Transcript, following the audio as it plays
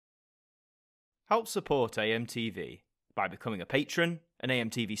Help support AMTV by becoming a patron, an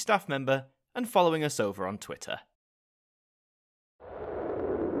AMTV staff member, and following us over on Twitter.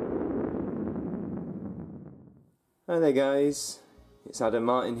 Hi there guys, it's Adam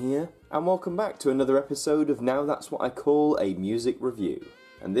Martin here, and welcome back to another episode of Now That's What I Call a Music Review.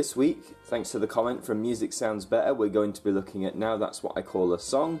 And this week, thanks to the comment from Music Sounds Better, we're going to be looking at Now That's What I Call a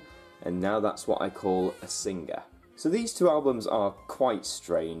Song, and Now That's What I Call a Singer. So these two albums are quite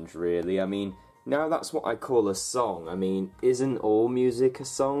strange really. I mean, Now That's What I Call a Song, I mean, isn't all music a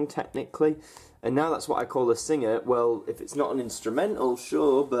song technically? And Now That's What I Call a Singer, well, if it's not an instrumental,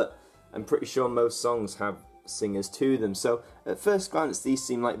 sure, but I'm pretty sure most songs have singers to them. So at first glance these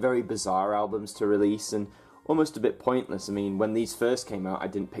seem like very bizarre albums to release and almost a bit pointless. I mean, when these first came out I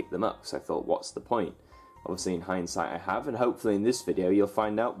didn't pick them up because I thought, what's the point? Obviously in hindsight I have, and hopefully in this video you'll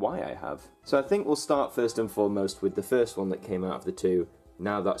find out why I have. So I think we'll start first and foremost with the first one that came out of the two,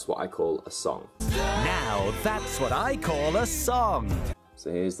 Now That's What I Call a Song. Now That's What I Call a Song.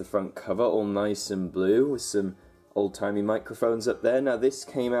 So here's the front cover, all nice and blue with some old-timey microphones up there. Now this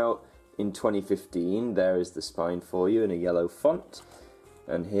came out in 2015, there is the spine for you in a yellow font,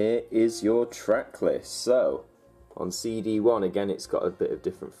 and here is your track list. So, on CD1, again it's got a bit of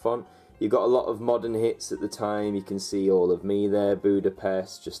different font. You've got a lot of modern hits at the time, you can see All of Me there,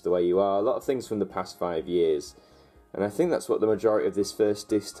 Budapest, Just the Way You Are, a lot of things from the past 5 years. And I think that's what the majority of this first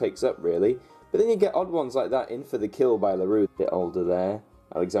disc takes up really. But then you get odd ones like that, In for the Kill by LaRue, a bit older there.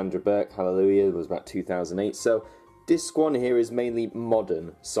 Alexandra Burke, Hallelujah, was about 2008, so Disc 1 here is mainly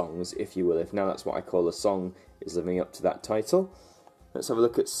modern songs, if you will, if Now That's What I Call a Song is living up to that title. Let's have a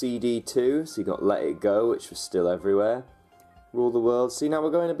look at CD 2, so you got Let It Go, which was still everywhere. Rule the World. See, now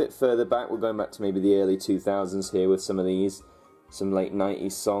we're going a bit further back, we're going back to maybe the early 2000s here with some of these. Some late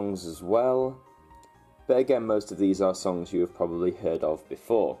 90s songs as well. But again, most of these are songs you have probably heard of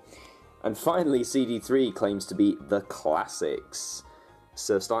before. And finally, CD 3 claims to be the classics.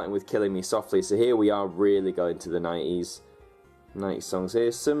 So starting with Killing Me Softly, so here we are really going to the 90s. 90s songs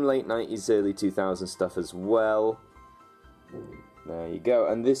here, some late 90s, early 2000s stuff as well. There you go,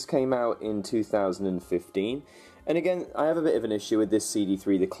 and this came out in 2015. And again, I have a bit of an issue with this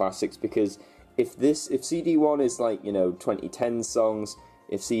CD3, the classics, because if CD1 is like, you know, 2010 songs,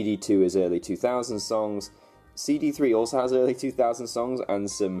 if CD2 is early 2000 songs, CD3 also has early 2000 songs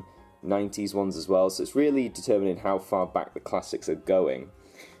and some 90s ones as well, so it's really determining how far back the classics are going.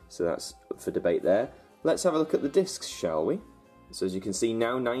 So that's up for debate there. Let's have a look at the discs, shall we? So as you can see,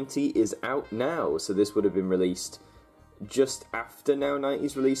 Now 90 is out now, so this would have been released just after Now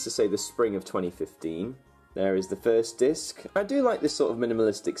 90's release, to say the spring of 2015. There is the first disc. I do like this sort of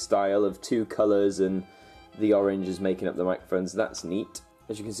minimalistic style of two colours and the orange is making up the microphones, that's neat.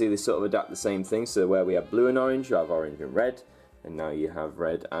 As you can see, they sort of adapt the same thing, so where we have blue and orange, you have orange and red. And now you have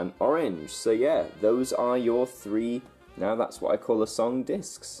red and orange. So yeah, those are your three Now That's What I Call a Song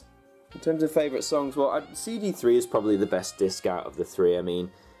discs. In terms of favourite songs, well, CD3 is probably the best disc out of the three. I mean,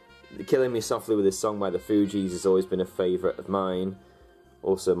 Killing Me Softly with this song by the Fugees has always been a favourite of mine.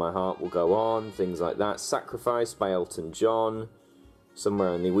 Also, My Heart Will Go On, things like that. Sacrifice by Elton John. Somewhere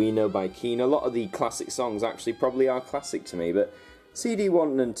Only We Know by Keane. A lot of the classic songs actually probably are classic to me, but CD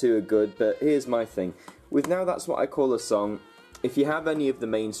 1 and 2 are good. But here's my thing. With Now That's What I Call a Song, if you have any of the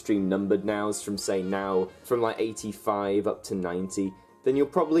mainstream numbered nows from, say, now, from like 85 up to 90, then you'll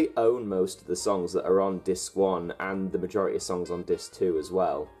probably own most of the songs that are on Disc 1 and the majority of songs on Disc 2 as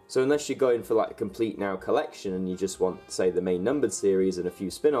well. So unless you're going for like a complete Now collection and you just want, say, the main numbered series and a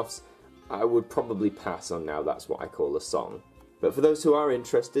few spin-offs, I would probably pass on Now That's What I Call a Song. But for those who are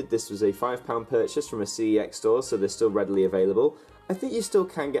interested, this was a £5 purchase from a CEX store, so they're still readily available. I think you still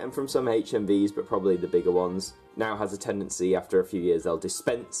can get them from some HMVs, but probably the bigger ones. Now has a tendency, after a few years, they'll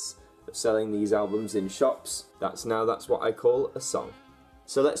dispense of selling these albums in shops. That's Now That's What I Call a Song.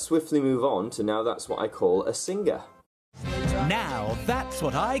 So let's swiftly move on to Now That's What I Call a Singer. Now That's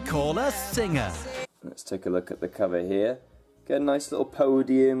What I Call a Singer. Let's take a look at the cover here. Get a nice little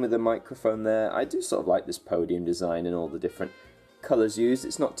podium with a microphone there. I do sort of like this podium design and all the different colours used.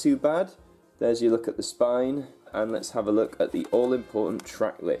 It's not too bad. There's your look at the spine. And let's have a look at the all-important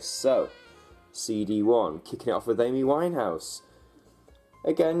track list. So, CD1, kicking it off with Amy Winehouse.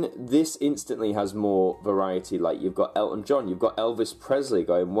 Again, this instantly has more variety, like you've got Elton John, you've got Elvis Presley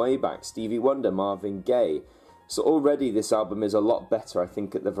going way back, Stevie Wonder, Marvin Gaye. So already this album is a lot better, I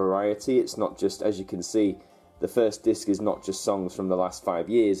think, at the variety. It's not just, as you can see, the first disc is not just songs from the last 5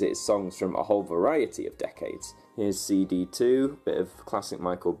 years, it's songs from a whole variety of decades. Here's CD2, bit of classic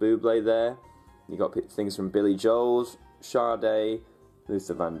Michael Bublé there. You got things from Billy Joel, Sade,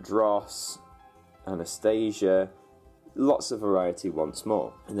 Luther Vandross, Anastasia, lots of variety once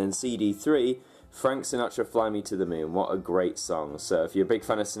more. And then CD3, Frank Sinatra, Fly Me to the Moon, what a great song. So if you're a big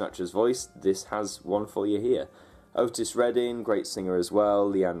fan of Sinatra's voice, this has one for you here. Otis Redding, great singer as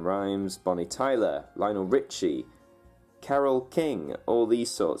well, Leanne Rimes, Bonnie Tyler, Lionel Richie, Carole King, all these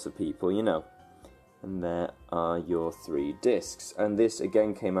sorts of people, you know. And there are your 3 discs. And this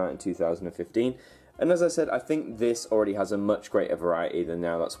again came out in 2015. And as I said, I think this already has a much greater variety than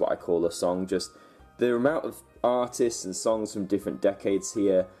Now That's What I Call a Song. Just the amount of artists and songs from different decades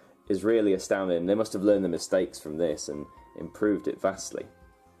here is really astounding. They must have learned the mistakes from this and improved it vastly.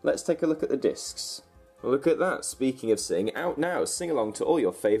 Let's take a look at the discs. Look at that, speaking of sing, out now, sing along to all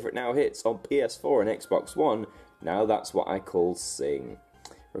your favourite Now hits on PS4 and Xbox One. Now That's What I Call Sing.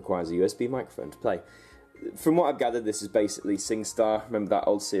 Requires a USB microphone to play. From what I've gathered, this is basically SingStar. Remember that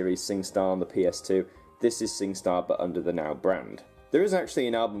old series SingStar on the PS2? This is SingStar but under the Now brand. There is actually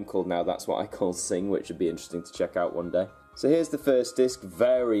an album called Now That's What I Call Sing, which would be interesting to check out one day. So here's the first disc,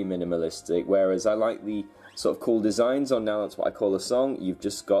 very minimalistic, whereas I like the sort of cool designs on Now That's What I Call a Song. You've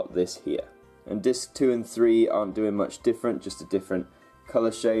just got this here. And disc 2 and 3 aren't doing much different, just a different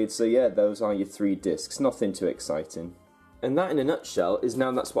colour shade. So yeah, those are your 3 discs, nothing too exciting. And that in a nutshell is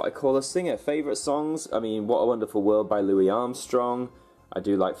Now That's What I Call a Singer. Favourite songs? I mean, What a Wonderful World by Louis Armstrong. I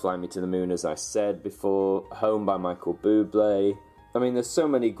do like Fly Me to the Moon, as I said before. Home by Michael Bublé. I mean, there's so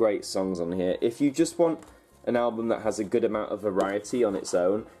many great songs on here. If you just want an album that has a good amount of variety on its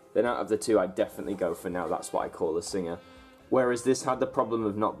own, then out of the 2, I'd definitely go for Now That's What I Call a Singer. Whereas this had the problem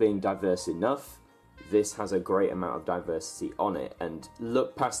of not being diverse enough, this has a great amount of diversity on it. And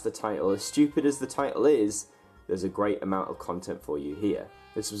look past the title, as stupid as the title is, there's a great amount of content for you here.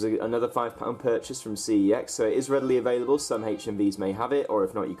 This was another £5 purchase from CEX, so it is readily available. Some HMVs may have it, or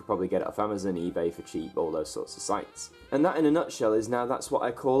if not, you could probably get it off Amazon, eBay for cheap, all those sorts of sites. And that in a nutshell is Now That's What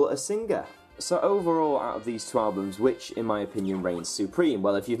I Call a Singer. So overall, out of these 2 albums, which in my opinion reigns supreme?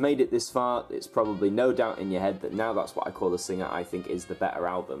 Well, if you've made it this far, it's probably no doubt in your head that Now That's What I Call a Singer I think is the better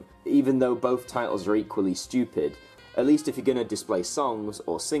album. Even though both titles are equally stupid, at least if you're going to display songs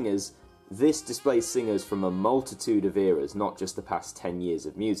or singers, this displays singers from a multitude of eras, not just the past 10 years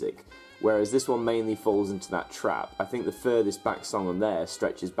of music. Whereas this one mainly falls into that trap. I think the furthest back song on there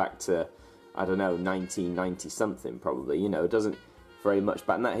stretches back to, I don't know, 1990 something probably, you know, it doesn't very much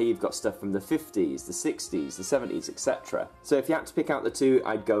back in that. Here you've got stuff from the 50s, the 60s, the 70s, etc. So if you had to pick out the 2,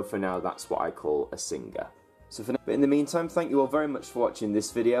 I'd go for Now That's What I Call a Singer. So for now, but in the meantime, thank you all very much for watching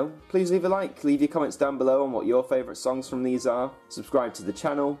this video. Please leave a like, leave your comments down below on what your favourite songs from these are. Subscribe to the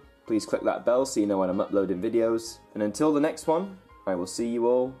channel, please click that bell so you know when I'm uploading videos. And until the next one, I will see you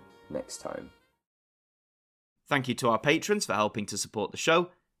all next time. Thank you to our patrons for helping to support the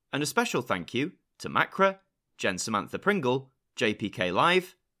show, and a special thank you to Macra, Jen Samantha Pringle, JPK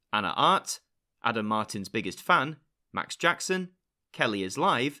Live, Anna Art, Adam Martin's biggest fan, Max Jackson, Kelly is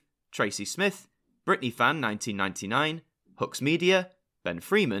Live, Tracy Smith, Britney Fan 1999, Hooks Media, Ben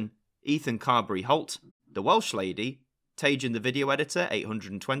Freeman, Ethan Carberry Holt, The Welsh Lady, Tajan the Video Editor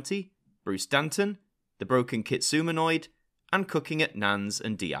 820, Bruce Danton, The Broken Kitsumanoid, and Cooking at Nans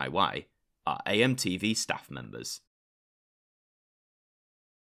and DIY, are AMTV staff members.